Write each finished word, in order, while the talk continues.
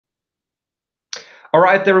All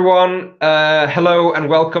right, everyone. Hello and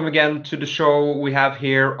welcome again to the show we have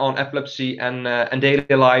here on epilepsy and daily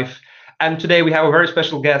life. And today we have a very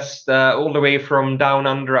special guest, all the way from down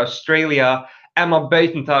under Australia, Emma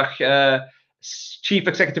Buitendag, Chief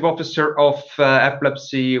Executive Officer of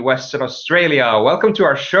Epilepsy Western Australia. Welcome to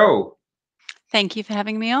our show. Thank you for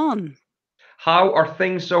having me on. How are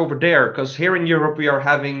things over there? Because here in Europe we are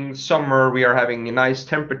having summer, we are having nice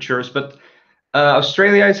temperatures, but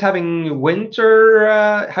Australia is having winter,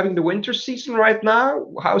 having the winter season right now.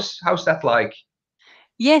 How's that like?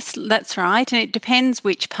 Yes, that's right. And it depends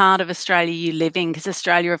which part of Australia you live in, because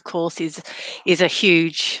Australia, of course, is a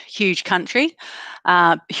huge country,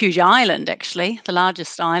 huge island, actually, the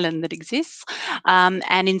largest island that exists.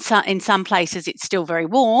 And in some places it's still very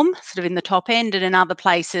warm, sort of in the top end, and in other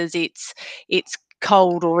places it's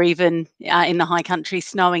cold or even in the high country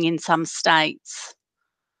snowing in some states.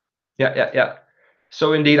 Yeah.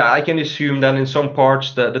 So indeed, I can assume that in some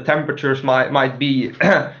parts the temperatures might be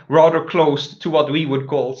rather close to what we would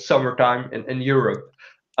call summertime in Europe.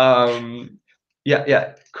 Um,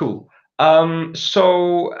 yeah, cool.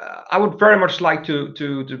 So I would very much like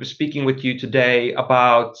to be speaking with you today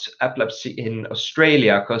about epilepsy in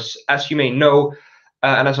Australia, because as you may know,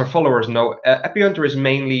 and as our followers know, epihunter is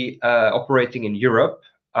mainly operating in Europe.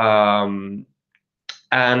 And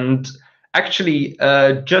actually,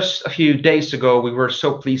 just a few days ago, we were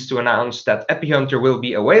so pleased to announce that epihunter will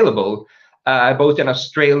be available both in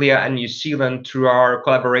Australia and New Zealand through our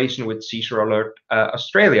collaboration with Seizure Alert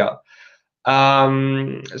Australia.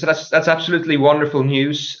 So that's absolutely wonderful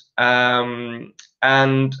news.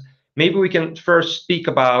 And maybe we can first speak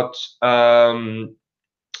about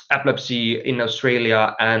epilepsy in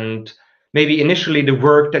Australia and maybe initially the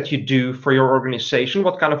work that you do for your organization.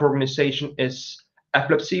 What kind of organization is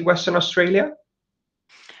Epilepsy Western Australia?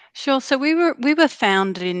 Sure. So we were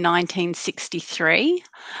founded in 1963,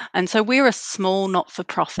 and so we're a small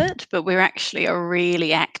not-for-profit, but we're actually a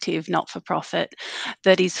really active not-for-profit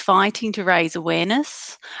that is fighting to raise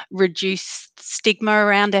awareness, reduce stigma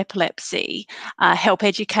around epilepsy, help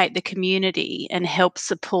educate the community, and help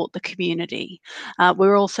support the community.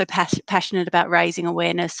 We're also passionate about raising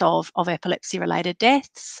awareness of epilepsy-related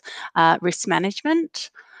deaths, risk management.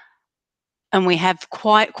 And we have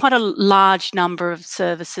quite a large number of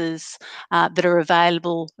services that are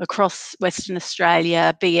available across Western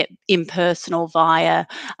Australia, be it in person or via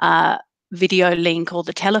video link or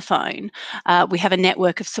the telephone. We have a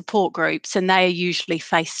network of support groups, and they are usually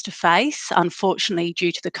face to face. Unfortunately,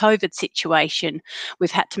 due to the COVID situation, we've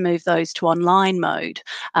had to move those to online mode.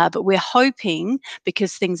 But we're hoping,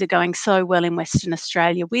 because things are going so well in Western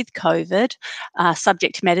Australia with COVID,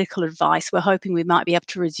 subject to medical advice, we're hoping we might be able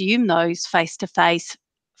to resume those face to face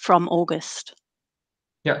from August.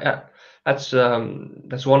 Yeah, that's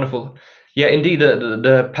wonderful. Yeah, indeed,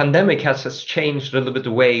 the pandemic has changed a little bit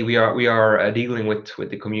the way we are dealing with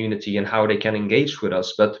the community and how they can engage with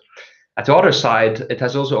us. But at the other side, it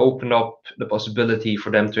has also opened up the possibility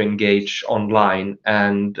for them to engage online.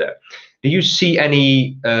 And do you see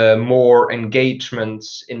any more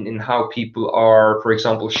engagements in how people are, for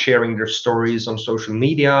example, sharing their stories on social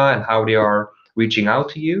media and how they are reaching out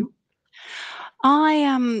to you?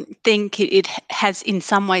 I think it has in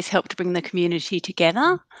some ways helped to bring the community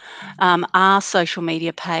together. Our social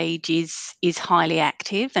media page is highly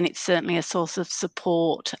active, and it's certainly a source of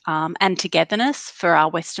support and togetherness for our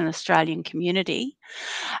Western Australian community.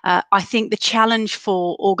 I think the challenge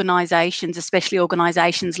for organisations, especially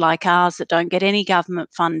organisations like ours that don't get any government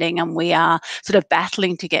funding, and we are sort of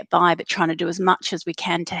battling to get by, but trying to do as much as we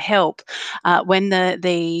can to help. When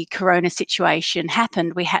the corona situation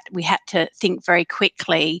happened, we had to think very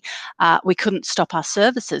quickly. We couldn't stop our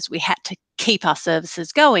services. We had to keep our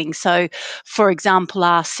services going. So, for example,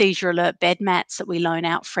 our seizure alert bed mats that we loan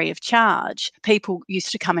out free of charge, people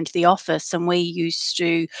used to come into the office and we used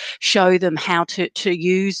to show them how to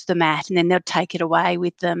use the mat, and then they'd take it away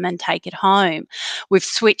with them and take it home. We've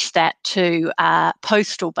switched that to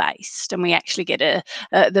postal based, and we actually get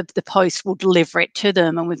the post will deliver it to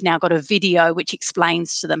them, and we've now got a video which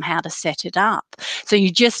explains to them how to set it up. So you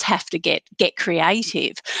just have to get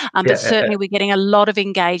creative. But Yeah, certainly we're getting a lot of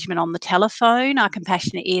engagement on the telephone. Our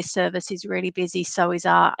compassionate ear service is really busy, so is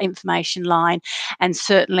our information line, and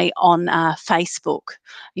certainly on Facebook.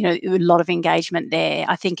 A lot of engagement there.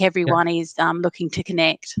 I think yeah. everyone is looking to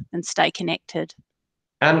connect and stay connected.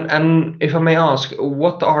 And if I may ask,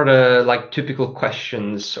 what are the like typical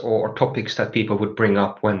questions or topics that people would bring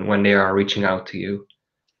up when they are reaching out to you?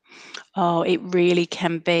 Oh, it really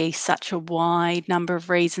can be such a wide number of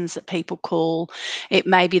reasons that people call. It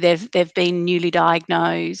may be they've been newly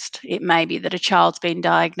diagnosed. It may be that a child's been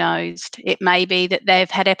diagnosed. It may be that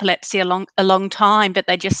they've had epilepsy a long time, but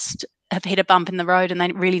they just have hit a bump in the road and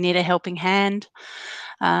they really need a helping hand.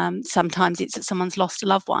 Sometimes it's that someone's lost a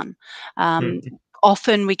loved one. Mm,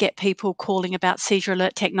 Often we get people calling about seizure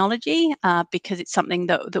alert technology because it's something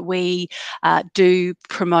that we do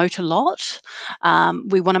promote a lot.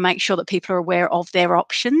 We want to make sure that people are aware of their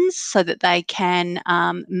options so that they can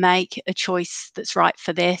make a choice that's right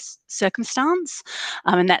for their circumstance.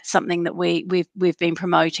 And that's something that we've been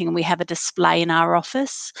promoting, and we have a display in our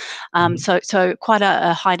office. So quite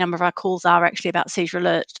a high number of our calls are actually about seizure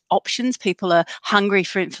alert options. People are hungry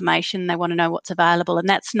for information. They want to know what's available, and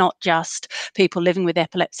that's not just people living with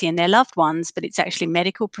epilepsy and their loved ones, but it's actually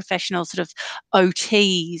medical professionals, sort of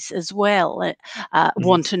OTs as well,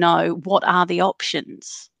 want to know what are the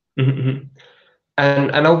options. mm.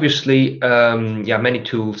 And obviously, yeah, many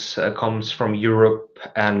tools comes from Europe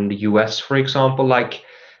and the US, for example. Like,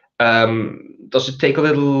 does it take a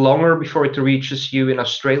little longer before it reaches you in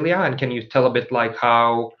Australia? And can you tell a bit like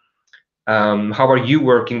how are you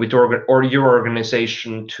working with your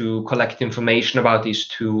organization to collect information about these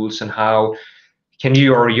tools, and how can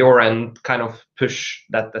you or your end kind of push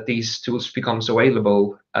that these tools becomes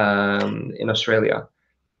available in Australia?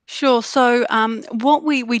 Sure. So what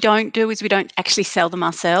we don't do is we don't actually sell them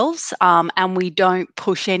ourselves, and we don't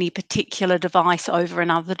push any particular device over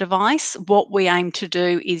another device. What we aim to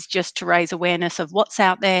do is just to raise awareness of what's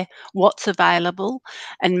out there, what's available,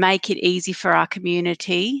 and make it easy for our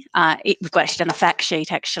community. We've actually done a fact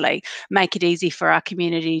sheet, actually, make it easy for our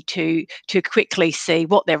community to quickly see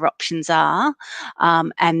what their options are,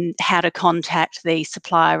 and how to contact the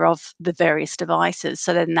supplier of the various devices,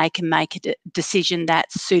 so then they can make a decision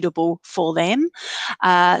that's suitable for them.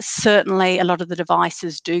 Certainly, a lot of the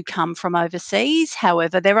devices do come from overseas.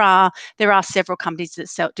 However, there are several companies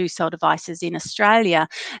that do sell devices in Australia.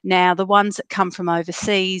 Now, the ones that come from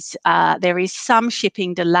overseas, there is some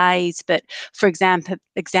shipping delays, but for example,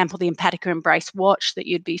 the Empatica Embrace watch that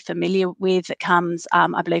you'd be familiar with, that comes,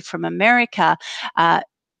 I believe, from America.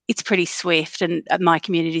 It's pretty swift, and my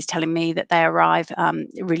community is telling me that they arrive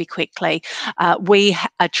really quickly. We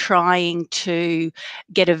are trying to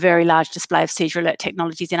get a very large display of seizure alert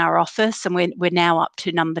technologies in our office, and we're now up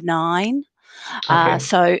to number 9.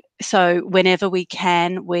 Okay. So whenever we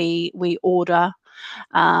can, we order,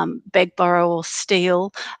 beg, borrow, or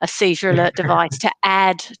steal a seizure alert device to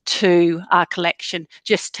add to our collection,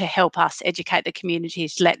 just to help us educate the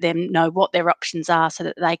communities, to let them know what their options are, so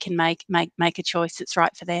that they can make a choice that's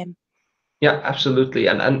right for them. Yeah, absolutely.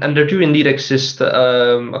 And there do indeed exist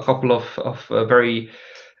a couple of very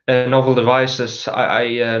novel devices.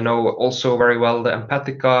 I know also very well the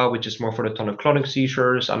Empatica, which is more for the tonic-clonic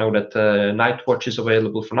seizures. I know that Night Watch is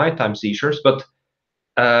available for nighttime seizures, but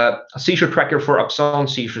a seizure tracker for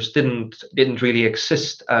absence seizures didn't really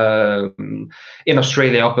exist in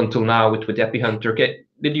Australia up until now with epihunter.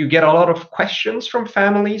 Did you get a lot of questions from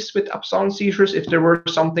families with absence seizures if there were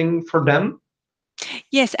something for them?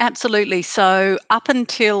 Yes, absolutely. So up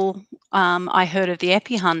until I heard of the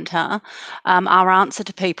epihunter, our answer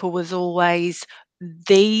to people was always,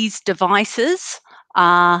 these devices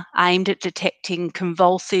are aimed at detecting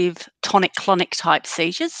convulsive tonic-clonic type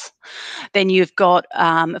seizures. Then you've got,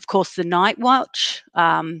 of course, the Night Watch,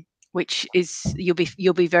 which is you'll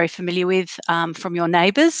be very familiar with from your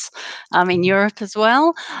neighbours in Europe as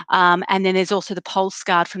well. And then there's also the Pulse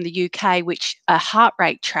Guard from the UK, which are heart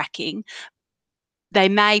rate tracking. They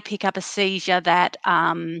may pick up a seizure that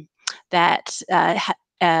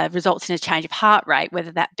results in a change of heart rate,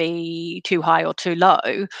 whether that be too high or too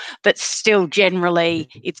low, but still generally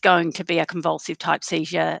it's going to be a convulsive type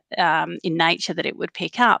seizure in nature that it would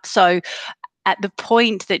pick up. So at the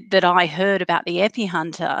point that I heard about the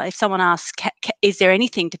epihunter, if someone asked, is there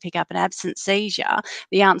anything to pick up an absent seizure?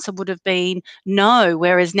 The answer would have been no.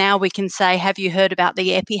 Whereas now we can say, have you heard about the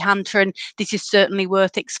epihunter? And this is certainly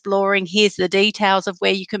worth exploring. Here's the details of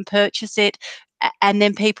where you can purchase it. And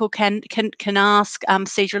then people can ask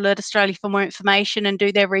Seizure Alert Australia for more information and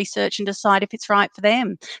do their research and decide if it's right for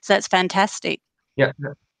them. So that's fantastic. Yeah,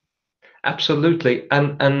 absolutely.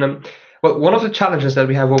 And well, one of the challenges that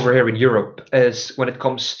we have over here in Europe is when it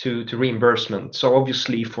comes to reimbursement. So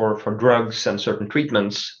obviously for drugs and certain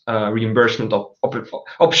treatments, reimbursement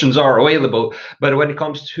options are available. But when it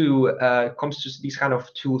comes to these kind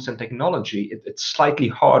of tools and technology, it's slightly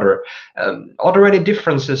harder. Are there any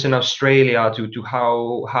differences in Australia to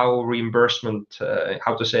how reimbursement,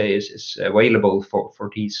 is available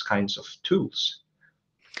for these kinds of tools?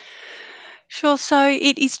 Sure. So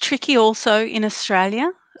it is tricky also in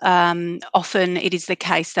Australia. Often it is the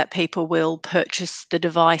case that people will purchase the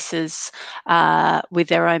devices with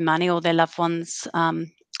their own money, or their loved ones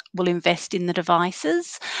will invest in the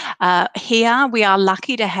devices. Here we are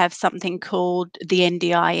lucky to have something called the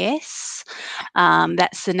NDIS.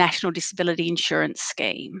 That's the National Disability Insurance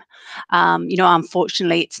Scheme.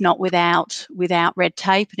 Unfortunately, it's not without red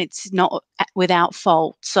tape, and it's not without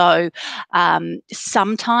fault. So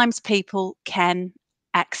sometimes people can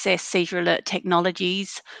access seizure alert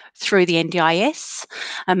technologies through the NDIS,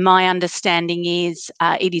 and my understanding is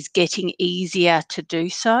it is getting easier to do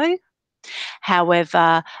so.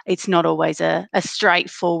 However, it's not always a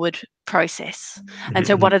straightforward process. And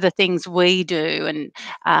so one of the things we do,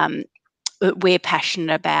 and that we're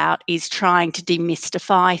passionate about, is trying to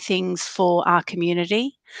demystify things for our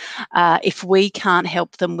community. If we can't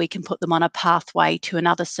help them, we can put them on a pathway to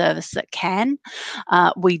another service that can.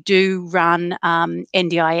 We do run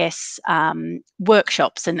NDIS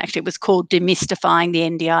workshops, and actually it was called Demystifying the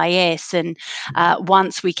NDIS. And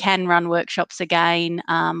once we can run workshops again,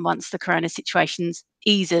 once the corona situation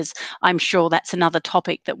eases, I'm sure that's another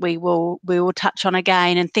topic that we will touch on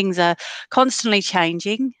again. And things are constantly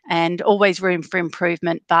changing and always room for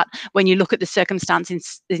improvement. But when you look at the circumstance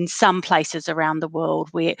in some places around the world,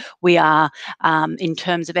 we are, in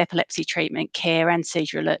terms of epilepsy treatment, care and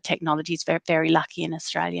seizure alert technologies, very, very lucky in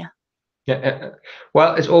Australia. Yeah,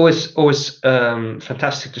 well, it's always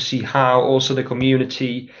fantastic to see how also the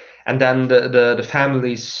community and then the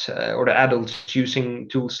families or the adults using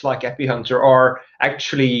tools like epihunter are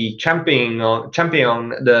actually championing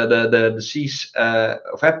the disease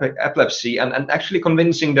of epilepsy, and actually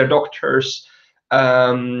convincing their doctors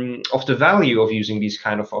of the value of using these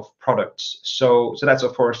kind of products. So that's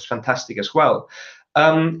of course fantastic as well.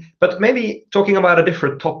 But maybe talking about a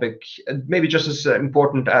different topic, maybe just as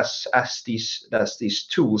important as these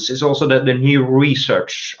tools, is also the new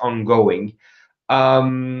research ongoing.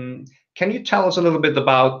 Can you tell us a little bit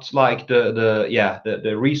about like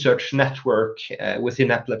the research network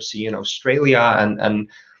within epilepsy in Australia, and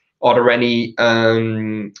are there any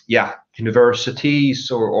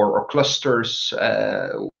universities or clusters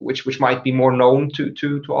which might be more known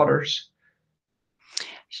to others?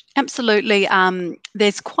 Absolutely.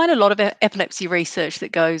 There's quite a lot of epilepsy research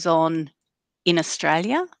that goes on in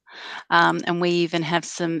Australia. And we even have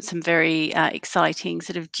some very exciting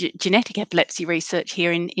sort of genetic epilepsy research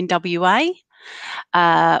here in WA.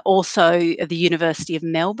 Also, the University of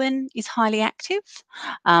Melbourne is highly active,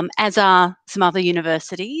 as are some other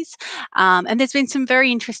universities. And there's been some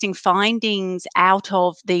very interesting findings out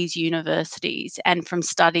of these universities and from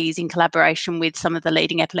studies in collaboration with some of the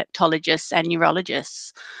leading epileptologists and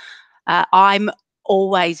neurologists. I'm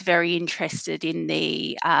always very interested in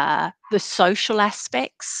the social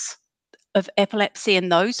aspects of epilepsy and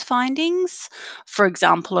those findings, for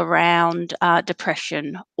example, around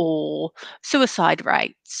depression or suicide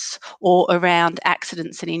rates, or around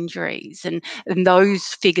accidents and injuries. And those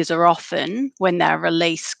figures are often, when they're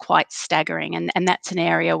released, quite staggering. And that's an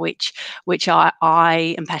area which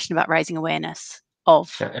I am passionate about raising awareness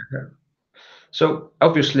of. Yeah. So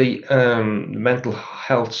obviously, the mental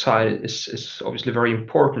health side is obviously very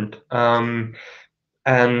important.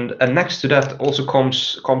 And next to that also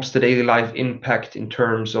comes the daily life impact in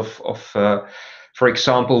terms of for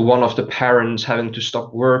example, one of the parents having to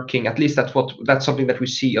stop working. At least that's something that we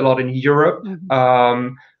see a lot in Europe.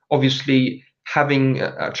 Obviously, having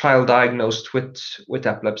a child diagnosed with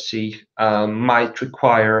epilepsy might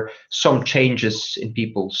require some changes in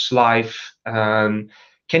people's life.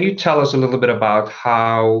 Can you tell us a little bit about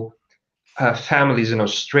how families in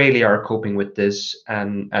Australia are coping with this,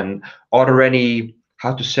 and are there any,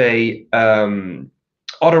 how to say,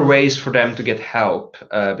 other ways for them to get help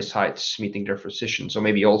besides meeting their physicians, or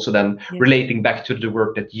maybe also then Yeah. relating back to the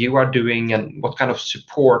work that you are doing, and what kind of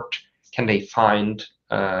support can they find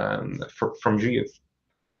from you?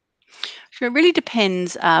 Sure, it really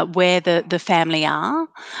depends where the family are.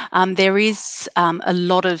 There is a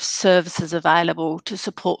lot of services available to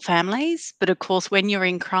support families, but of course, when you're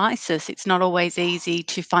in crisis, it's not always easy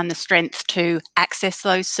to find the strength to access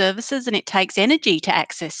those services, and it takes energy to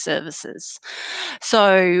access services.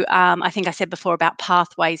 So I think I said before about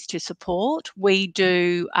pathways to support. We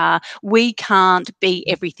can't be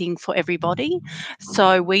everything for everybody.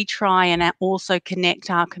 So we try and also connect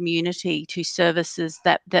our community to services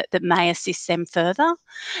that may assist them further.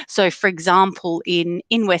 So, for example, in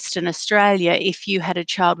Western Australia, if you had a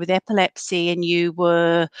child with epilepsy and you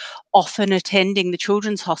were often attending the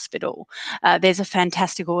Children's Hospital, there's a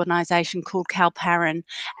fantastic organisation called Calparan,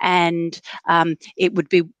 and it would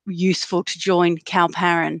be useful to join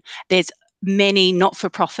Calparan. There's many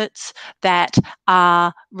not-for-profits that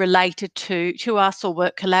are related to us or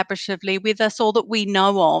work collaboratively with us, or that we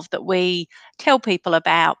know of, that we tell people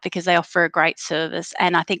about because they offer a great service.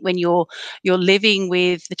 And I think when you're living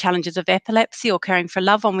with the challenges of epilepsy or caring for a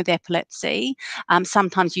loved one with epilepsy,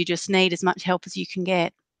 sometimes you just need as much help as you can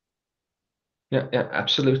get. Yeah, yeah,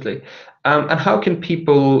 absolutely. And how can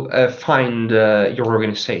people find your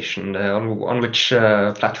organization? On which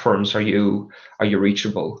platforms are you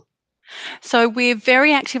reachable? So we're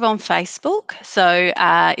very active on Facebook. So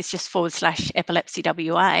it's just /Epilepsy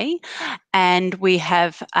WA. And we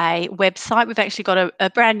have a website. We've actually got a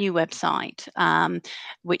brand new website,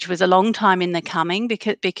 which was a long time in the coming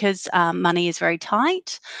because money is very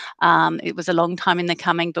tight. It was a long time in the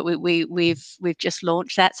coming, but we've just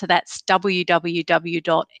launched that. So that's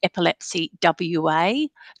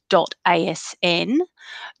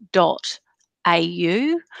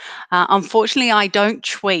www.epilepsywa.asn.au. Unfortunately, I don't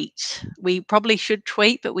tweet. We probably should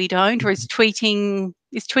tweet, but we don't. Or is tweeting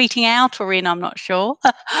out or in? I'm not sure.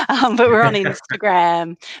 But we're on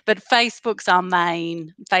Instagram. But Facebook's our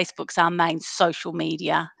main social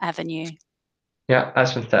media avenue. Yeah,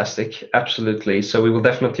 that's fantastic. Absolutely. So we will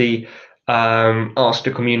definitely ask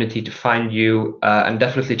the community to find you and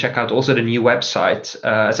definitely check out also the new website,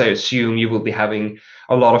 as I assume you will be having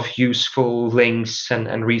a lot of useful links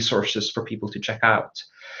and resources for people to check out.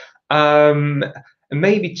 Um,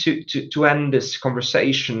 Maybe to end this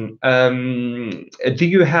conversation, do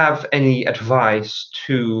you have any advice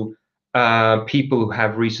to people who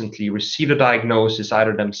have recently received a diagnosis,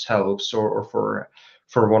 either themselves or for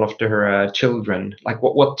one of their children? Like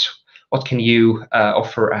what can you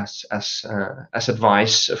offer as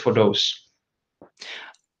advice for those?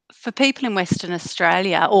 For people in Western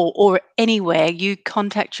Australia or anywhere, you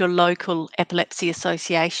contact your local epilepsy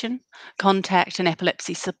association, contact an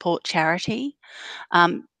epilepsy support charity.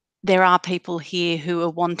 Um, there are people here who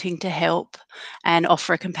are wanting to help and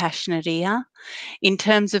offer a compassionate ear. In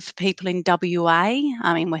terms of people in WA,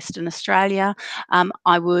 in Western Australia,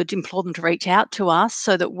 I would implore them to reach out to us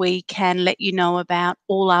so that we can let you know about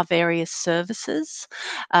all our various services.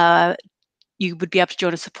 You would be able to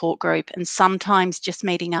join a support group, and sometimes just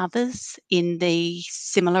meeting others in the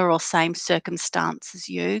similar or same circumstance as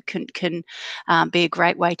you can be a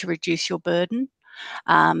great way to reduce your burden.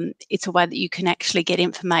 It's a way that you can actually get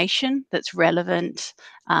information that's relevant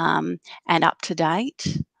and up to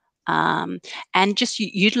date, and just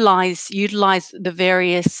utilize the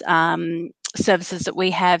various services that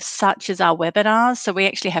we have, such as our webinars. So we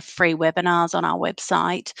actually have free webinars on our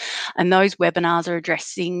website, and those webinars are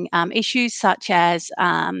addressing issues such as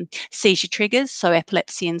seizure triggers, so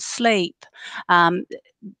epilepsy and sleep,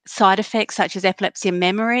 side effects such as epilepsy and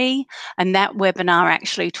memory. And that webinar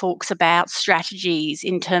actually talks about strategies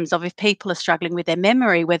in terms of if people are struggling with their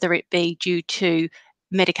memory, whether it be due to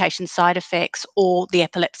medication side effects or the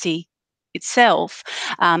epilepsy itself.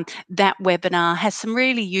 That webinar has some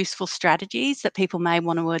really useful strategies that people may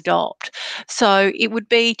want to adopt. So it would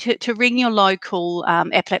be to ring your local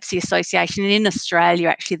epilepsy association. And in Australia,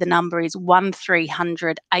 actually, the number is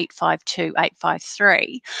 1300 852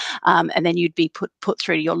 853, and then you'd be put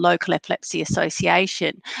through to your local epilepsy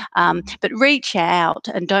association. But reach out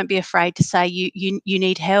and don't be afraid to say you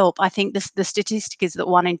need help. I think the statistic is that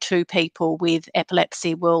 1 in 2 people with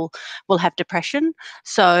epilepsy will have depression.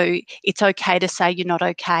 So it's okay to say you're not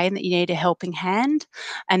okay and that you need a helping hand.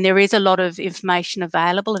 And there is a lot of information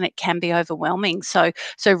available, and it can be overwhelming. So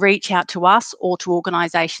reach out to us or to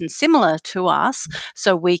organisations similar to us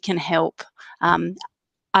so we can help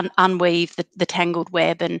unweave the tangled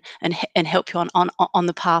web and help you on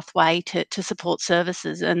the pathway to support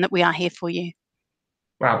services, and that we are here for you.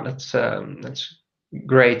 Wow, that's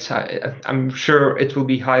great. I'm sure it will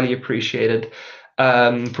be highly appreciated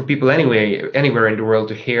for people anywhere in the world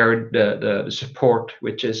to hear the support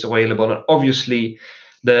which is available. And obviously,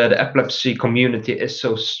 the epilepsy community is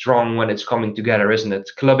so strong when it's coming together, isn't it?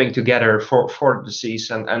 Clubbing together for the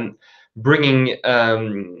disease and bringing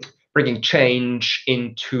bringing change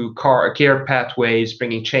into care pathways,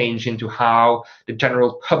 bringing change into how the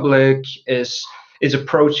general public is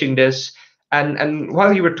approaching this. And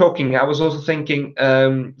while you were talking, I was also thinking,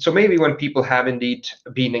 so maybe when people have indeed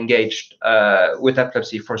been engaged with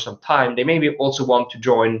epilepsy for some time, they maybe also want to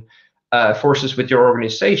join forces with your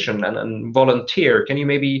organization and volunteer. Can you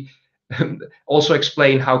maybe also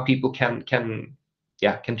explain how people can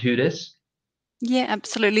do this? Yeah,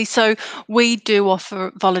 absolutely. So we do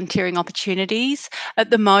offer volunteering opportunities. At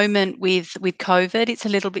the moment with COVID, it's a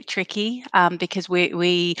little bit tricky because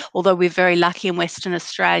we although we're very lucky in Western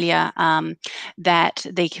Australia that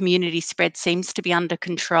the community spread seems to be under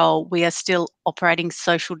control, we are still operating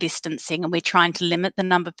social distancing and we're trying to limit the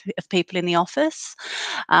number of people in the office.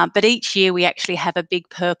 But each year we actually have a big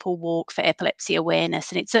purple walk for epilepsy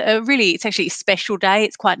awareness, and it's it's actually a special day.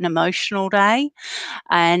 It's quite an emotional day,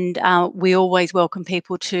 and we always welcome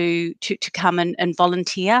people to come and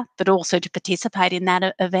volunteer, but also to participate in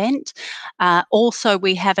that event. Also,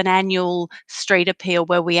 we have an annual street appeal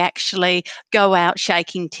where we actually go out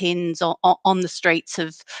shaking tins on the streets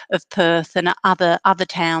of Perth and other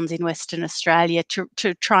towns in Western Australia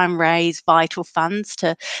to try and raise vital funds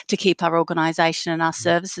to keep our organisation and our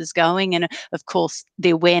services going. And of course,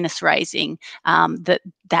 the awareness raising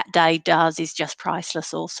that day does is just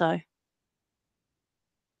priceless also.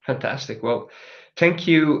 Fantastic. Well, thank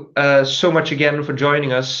you so much again for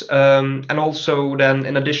joining us. And also, then,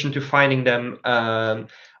 in addition to finding them on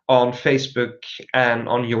Facebook and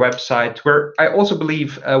on your website, where I also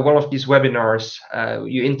believe one of these webinars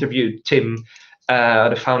you interviewed Tim,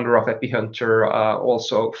 the founder of epihunter,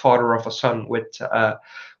 also father of a son with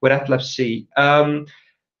epilepsy.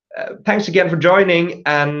 Thanks again for joining,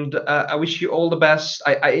 and I wish you all the best.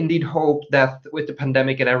 I indeed hope that with the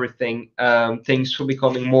pandemic and everything, things will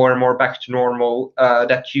becoming more and more back to normal,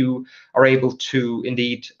 that you are able to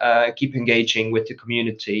indeed keep engaging with the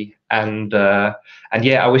community. And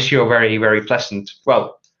yeah, I wish you a very, very pleasant,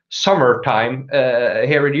 well, summertime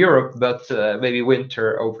here in Europe, but maybe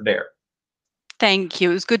winter over there. Thank you.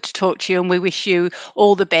 It was good to talk to you, and we wish you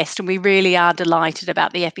all the best. And we really are delighted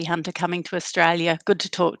about the epihunter coming to Australia. Good to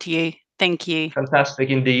talk to you. Thank you. Fantastic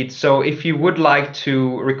indeed. So if you would like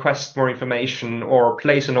to request more information or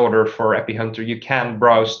place an order for epihunter, you can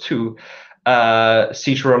browse to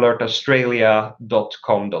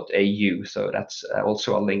seizurealertaustralia.com.au. So that's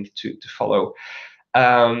also a link to follow.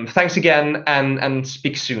 Thanks again, and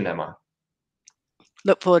speak soon, Emma.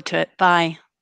 Look forward to it. Bye.